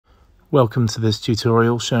Welcome to this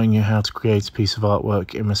tutorial showing you how to create a piece of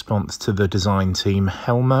artwork in response to the design team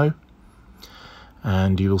Helmo.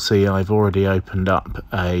 And you will see I've already opened up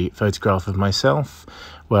a photograph of myself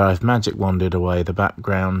where I've magic wanded away the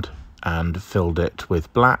background and filled it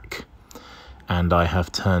with black, and I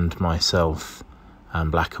have turned myself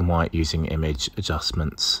black and white using image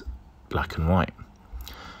adjustments black and white.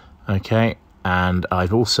 Okay, and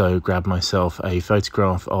I've also grabbed myself a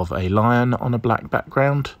photograph of a lion on a black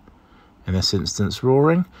background, in this instance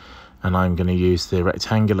roaring, and I'm going to use the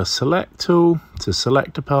rectangular select tool to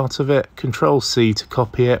select a part of it, Control C to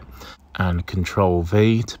copy it, and Control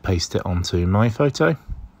V to paste it onto my photo.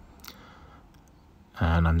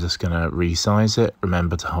 And I'm just going to resize it.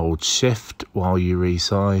 Remember to hold Shift while you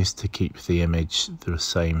resize to keep the image the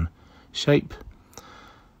same shape.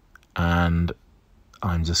 And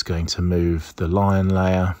I'm just going to move the lion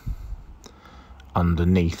layer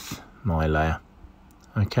underneath my layer.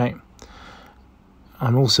 Okay.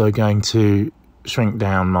 I'm also going to shrink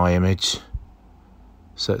down my image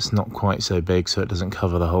so it's not quite so big, so it doesn't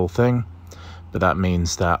cover the whole thing. But that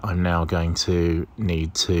means that I'm now going to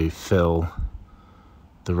need to fill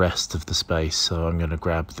the rest of the space. So I'm going to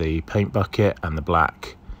grab the paint bucket and the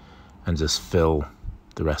black and just fill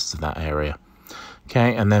the rest of that area.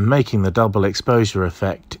 Okay, and then making the double exposure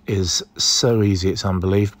effect is so easy, it's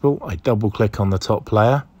unbelievable. I double click on the top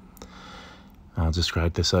layer. I'll just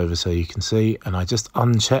drag this over so you can see, and I just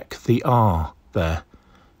uncheck the R there,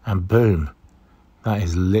 and boom, that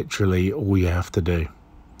is literally all you have to do.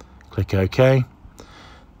 Click OK.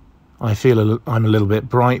 I feel I'm a little bit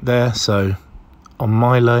bright there, so on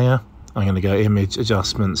my layer I'm going to go Image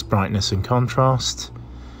Adjustments, Brightness and Contrast.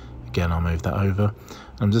 Again, I'll move that over.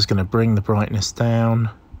 I'm just going to bring the brightness down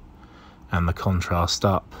and the contrast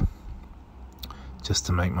up, just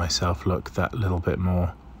to make myself look that little bit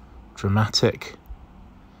more dramatic.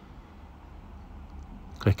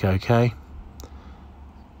 Click OK.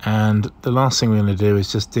 And the last thing we're going to do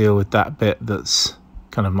is just deal with that bit that's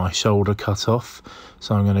kind of my shoulder cut off.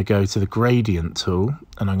 So I'm going to go to the gradient tool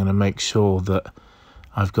and I'm going to make sure that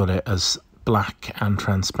I've got it as black and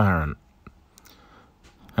transparent.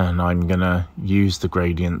 And I'm going to use the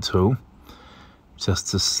gradient tool just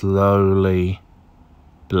to slowly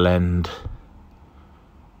blend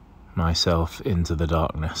myself into the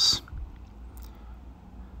darkness.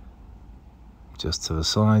 Just to the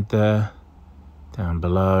side there, down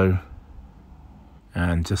below,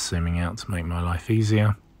 and just zooming out to make my life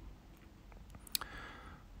easier,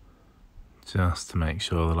 just to make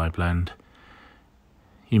sure that I blend.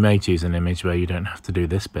 You may choose an image where you don't have to do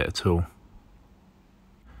this bit at all,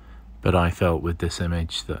 but I felt with this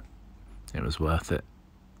image that it was worth it,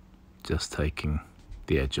 just taking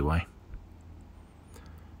the edge away.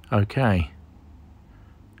 Okay,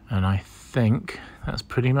 and I think that's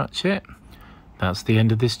pretty much it. That's the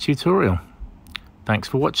end of this tutorial. Thanks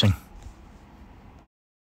for watching.